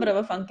there's a little bit of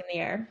a funk in the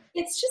air.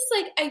 It's just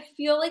like, I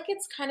feel like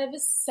it's kind of a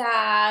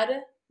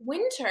sad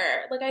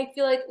winter. Like, I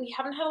feel like we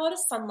haven't had a lot of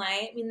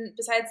sunlight. I mean,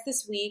 besides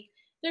this week,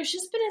 there's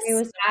just been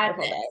a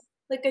sadness,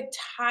 like a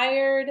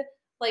tired,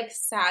 like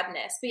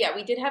sadness. But yeah,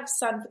 we did have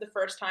sun for the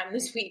first time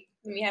this week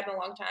than we had in a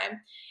long time.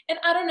 And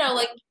I don't know,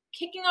 like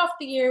kicking off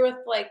the year with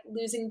like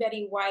losing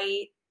Betty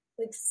White,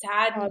 like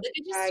sad.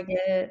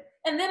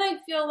 And then I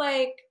feel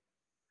like,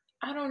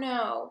 I don't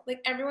know, like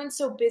everyone's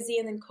so busy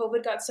and then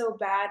COVID got so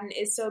bad and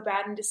is so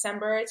bad in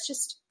December. It's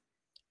just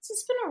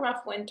been a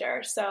rough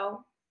winter.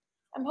 So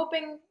I'm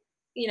hoping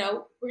you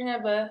know, we're gonna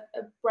have a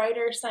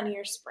brighter,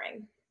 sunnier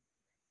spring.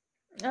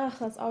 Oh,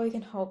 that's all we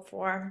can hope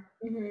for.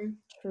 Mm-hmm.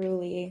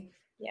 Truly.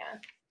 Yeah.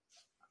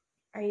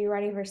 Are you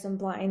ready for some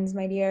blinds,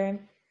 my dear?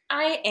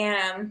 I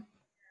am.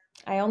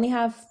 I only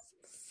have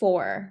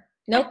 4.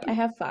 Nope, I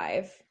have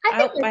 5. I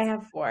think Oh, I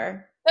have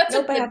 4. that's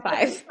a Nope, I good. have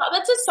 5.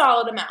 That's a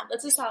solid amount.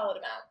 That's a solid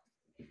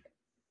amount.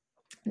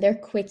 They're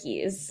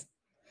quickies.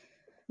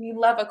 We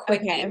love a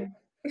quickie. Okay.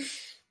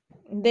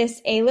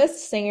 This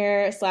A-list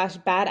singer slash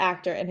bad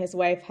actor and his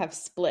wife have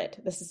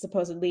split. This is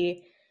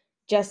supposedly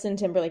Justin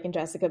Timberlake and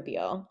Jessica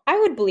Biel. I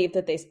would believe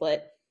that they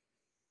split.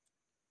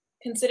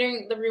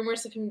 Considering the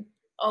rumors of him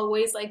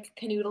always like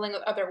canoodling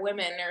with other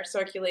women are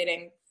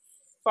circulating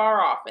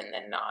far often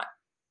than not.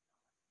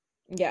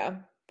 Yeah,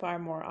 far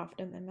more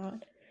often than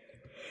not.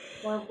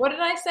 Or what did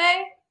I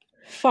say?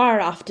 Far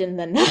often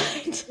than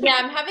not. Yeah,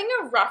 I'm having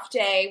a rough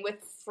day with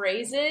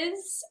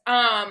phrases.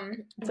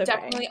 Okay.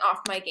 Definitely off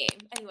my game.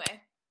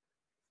 Anyway.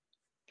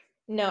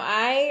 No,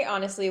 I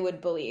honestly would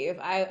believe.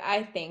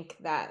 I think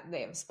that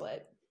they have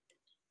split.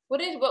 What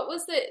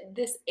was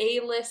this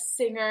A-list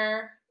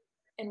singer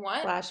and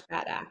what? Slash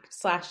bad actor.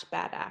 Slash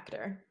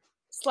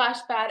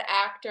bad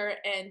actor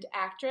and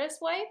actress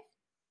wife?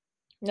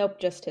 Nope,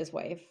 just his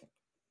wife.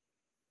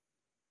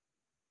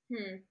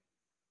 I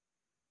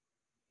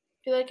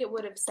feel like it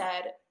would have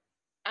said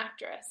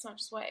actress, not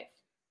just wife.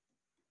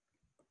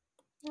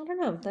 I don't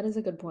know. That is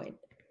a good point.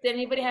 Did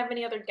anybody have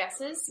any other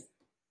guesses?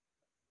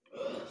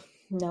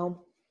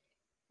 No.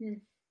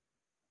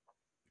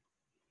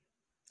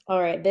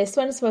 All right, this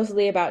one is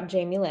supposedly about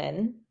Jamie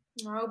Lynn.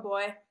 Oh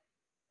boy.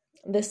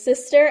 The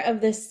sister of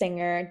this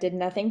singer did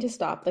nothing to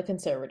stop the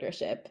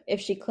conservatorship.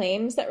 If she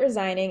claims that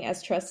resigning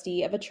as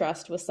trustee of a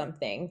trust was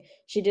something,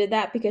 she did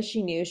that because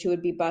she knew she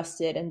would be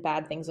busted and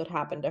bad things would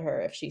happen to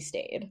her if she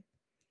stayed.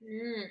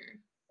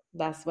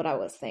 That's what I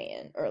was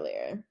saying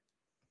earlier.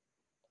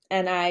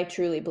 And I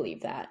truly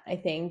believe that. I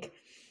think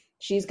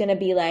she's going to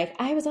be like,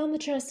 I was on the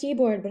trustee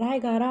board, but I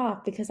got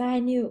off because I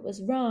knew it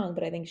was wrong.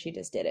 But I think she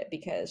just did it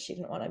because she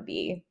didn't want to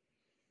be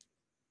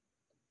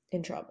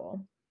in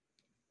trouble.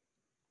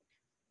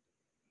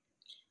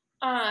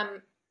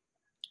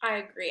 I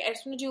agree. I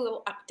just want to do a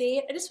little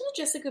update. I just went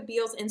to Jessica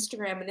Biel's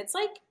Instagram, and it's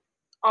like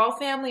all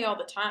family all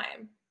the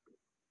time.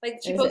 Like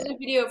she posted a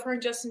video of her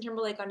and Justin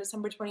Timberlake on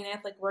December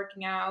 29th, like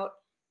working out.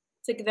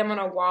 It's like them on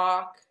a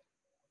walk.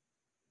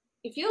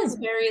 It feels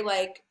very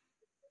like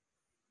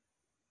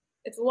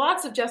it's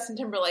lots of Justin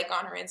Timberlake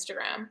on her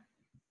Instagram.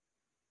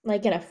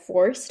 Like in a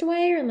forced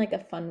way or in like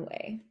a fun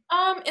way?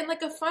 In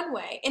like a fun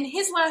way. And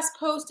his last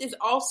post is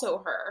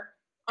also her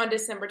on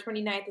December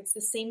 29th. It's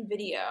the same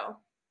video.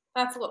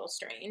 That's a little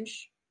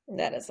strange.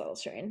 That is a little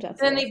strange.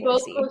 That's then they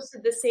both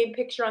posted the same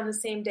picture on the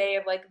same day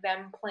of like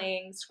them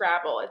playing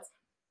Scrabble. It's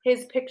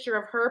his picture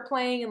of her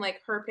playing and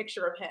like her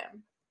picture of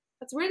him.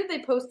 That's weird that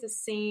they post the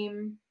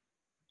same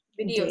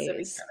videos of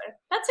each other.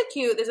 That's a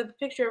cute. There's a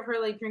picture of her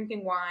like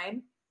drinking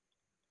wine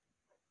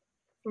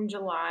from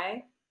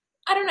July.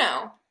 I don't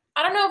know.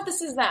 I don't know if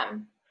this is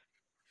them.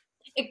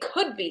 It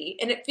could be,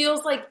 and it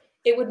feels like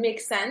it would make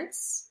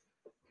sense.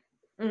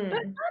 But I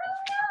don't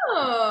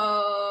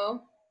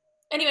know.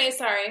 Anyway,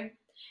 sorry.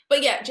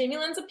 But yeah, Jamie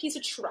Lynn's a piece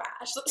of trash.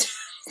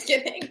 Just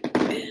kidding.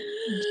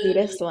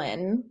 Judas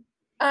Lynn.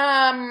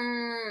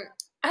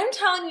 I'm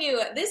telling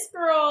you, this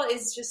girl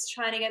is just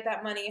trying to get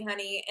that money,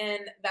 honey,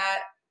 and that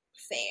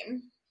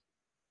fame.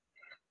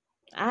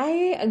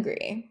 I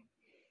agree.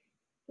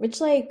 Which,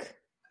 like,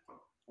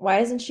 why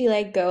doesn't she,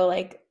 like, go,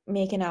 like,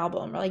 make an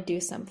album or, like, do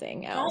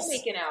something else? Don't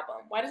make an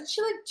album. Why doesn't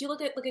she, like, do,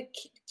 like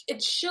a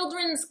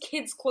children's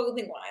kids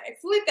clothing line? I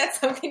feel like that's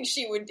something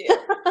she would do.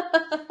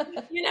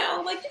 You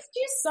know, like, just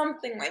do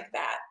something like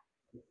that.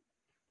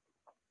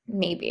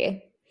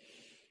 Maybe.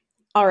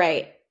 All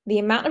right. The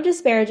amount of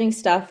disparaging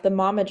stuff the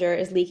momager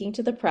is leaking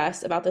to the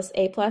press about this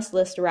A-plus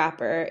list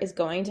rapper is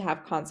going to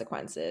have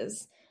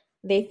consequences.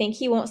 They think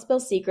he won't spill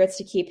secrets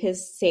to keep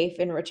his safe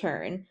in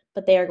return,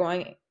 but they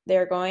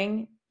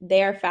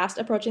are fast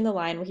approaching the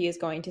line where he is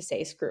going to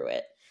say screw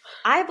it.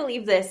 I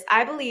believe this.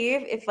 I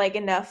believe if like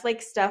enough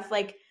like stuff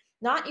like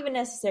not even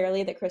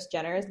necessarily that Kris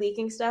Jenner is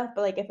leaking stuff,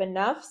 but like if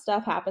enough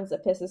stuff happens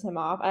that pisses him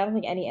off, I don't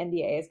think any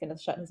NDA is going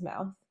to shut his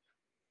mouth.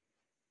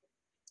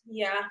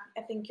 Yeah,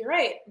 I think you're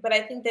right. But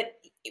I think that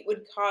it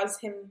would cause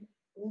him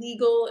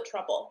legal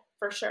trouble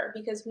for sure,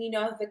 because we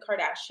know the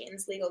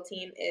Kardashians' legal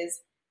team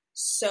is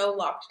so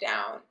locked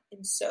down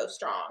and so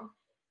strong.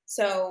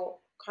 So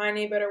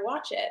Kanye better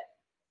watch it.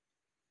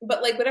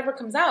 But like whatever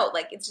comes out,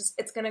 like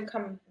it's going to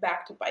come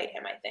back to bite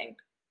him, I think.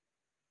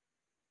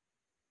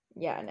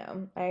 Yeah,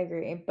 no, I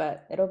agree.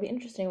 But it'll be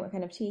interesting what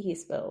kind of tea he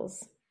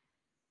spills.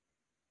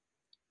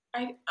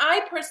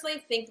 I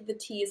personally think that the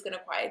tea is going to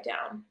quiet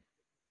down.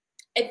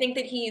 I think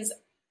that he's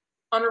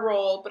on a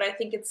roll, but I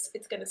think it's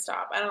going to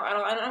stop. I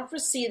don't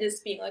foresee this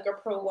being like a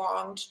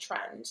prolonged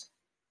trend.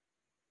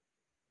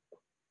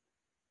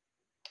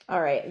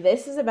 All right,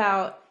 this is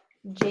about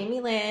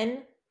Jamie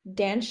Lynn,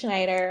 Dan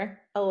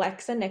Schneider,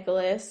 Alexa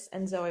Nikolas,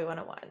 and Zoe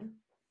 101.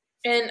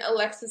 And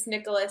Alexis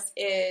Nikolas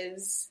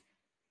is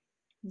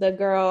The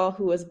girl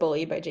who was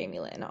bullied by Jamie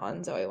Lynn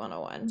on Zoe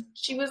 101.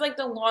 She was like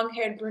the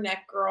long-haired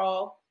brunette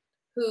girl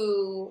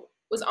who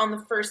was on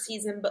the first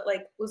season, but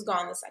like was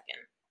gone the second.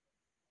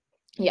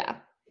 Yeah.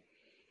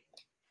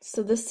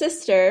 So the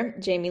sister,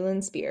 Jamie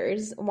Lynn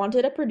Spears,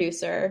 wanted a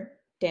producer,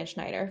 Dan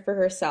Schneider, for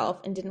herself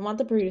and didn't want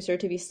the producer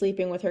to be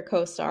sleeping with her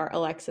co-star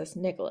Alexa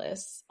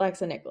Nikolas.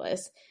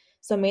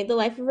 So made the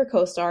life of her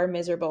co-star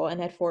miserable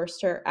and had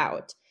forced her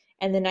out.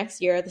 And the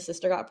next year, the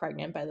sister got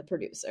pregnant by the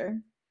producer.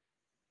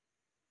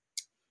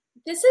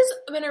 This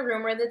has been a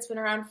rumor that's been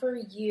around for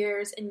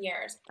years and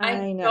years. I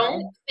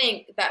don't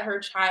think that her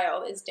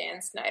child is Dan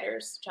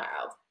Schneider's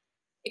child.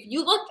 If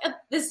you look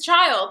at this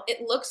child,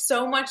 it looks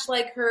so much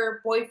like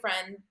her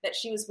boyfriend that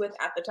she was with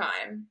at the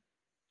time.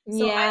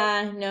 So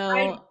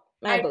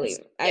I believe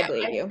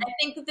you. I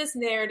think that this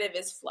narrative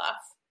is fluff.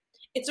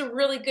 It's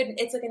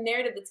like a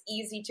narrative that's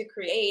easy to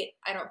create.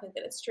 I don't think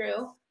that it's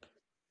true.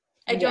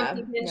 I don't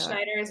think Dan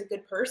Schneider is a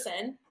good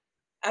person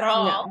at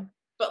all. No.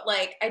 But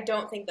like, I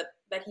don't think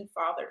that he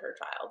fathered her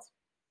child.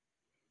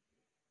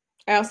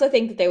 I also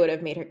think that they would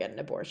have made her get an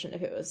abortion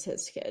if it was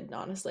his kid,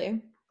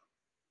 honestly.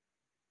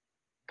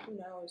 Who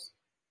knows?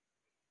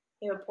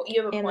 You have a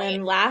point. And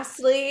then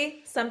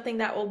lastly, something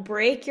that will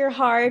break your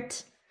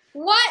heart.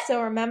 What?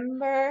 So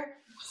remember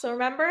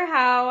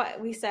how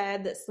we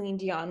said that Celine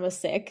Dion was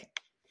sick?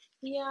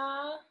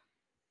 Yeah.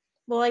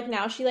 Well, like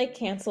now she like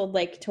canceled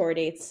like tour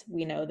dates.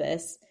 We know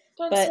this.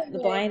 But the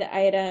blind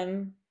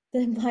item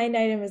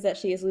is that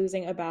she is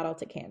losing a battle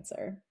to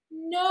cancer.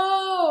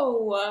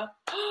 No.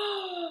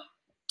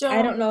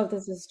 I don't know if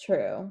this is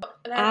true.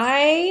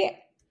 I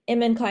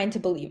am inclined to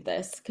believe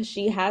this because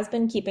she has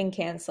been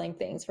canceling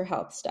things for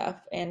health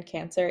stuff, and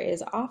cancer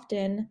is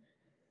often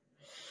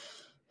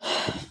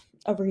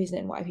a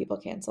reason why people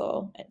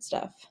cancel and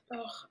stuff.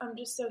 Oh, I'm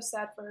just so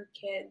sad for her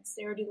kids.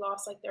 They already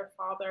lost like their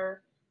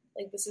father.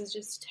 Like this is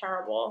just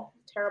terrible.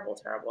 Terrible,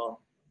 terrible.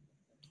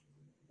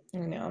 I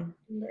know.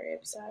 I'm very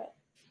upset.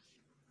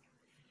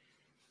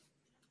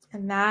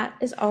 And that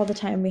is all the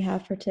time we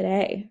have for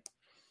today.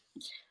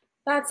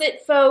 That's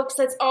it, folks.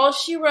 That's all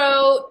she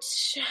wrote.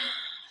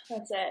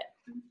 That's it.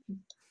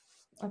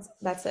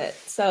 That's it.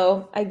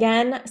 So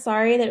again,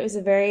 sorry that it was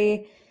a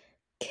very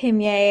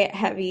Kimye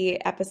heavy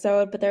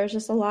episode, but there was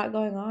just a lot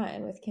going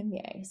on with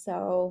Kimye.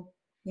 So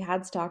we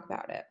had to talk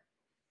about it.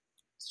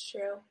 It's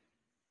true.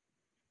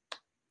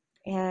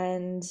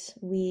 And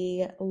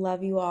we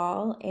love you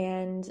all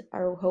and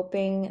are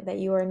hoping that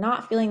you are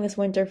not feeling this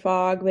winter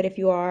fog, but if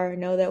you are,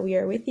 know that we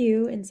are with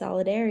you in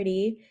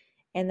solidarity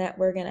and that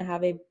we're going to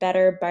have a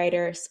better,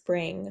 brighter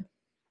spring.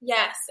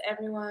 Yes,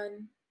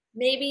 everyone.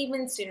 Maybe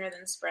even sooner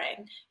than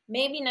spring.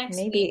 Maybe next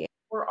week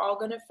we're all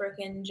going to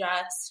freaking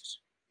just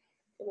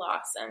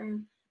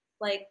blossom.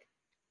 Like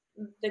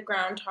the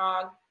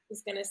groundhog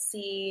is going to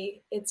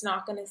it's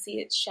not going to see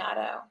its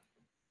shadow.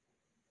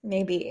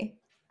 Maybe.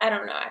 I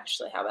don't know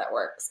actually how that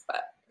works,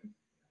 but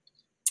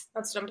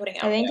that's what I'm putting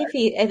out there.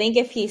 I think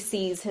if he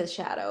sees his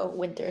shadow,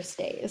 winter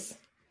stays.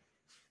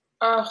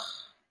 Oh,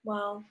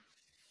 well.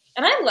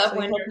 And I love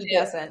winter too. He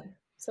doesn't.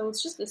 So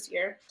it's just this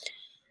year.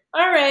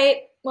 All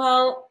right.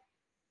 Well,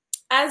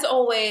 as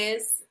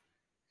always,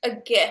 a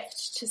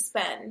gift to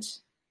spend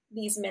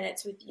these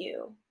minutes with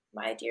you,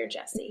 my dear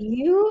Jessie.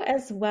 You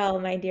as well,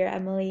 my dear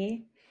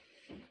Emily.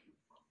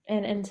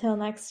 And until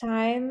next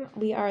time,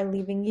 we are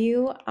leaving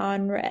you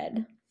on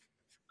red.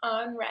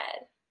 On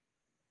red.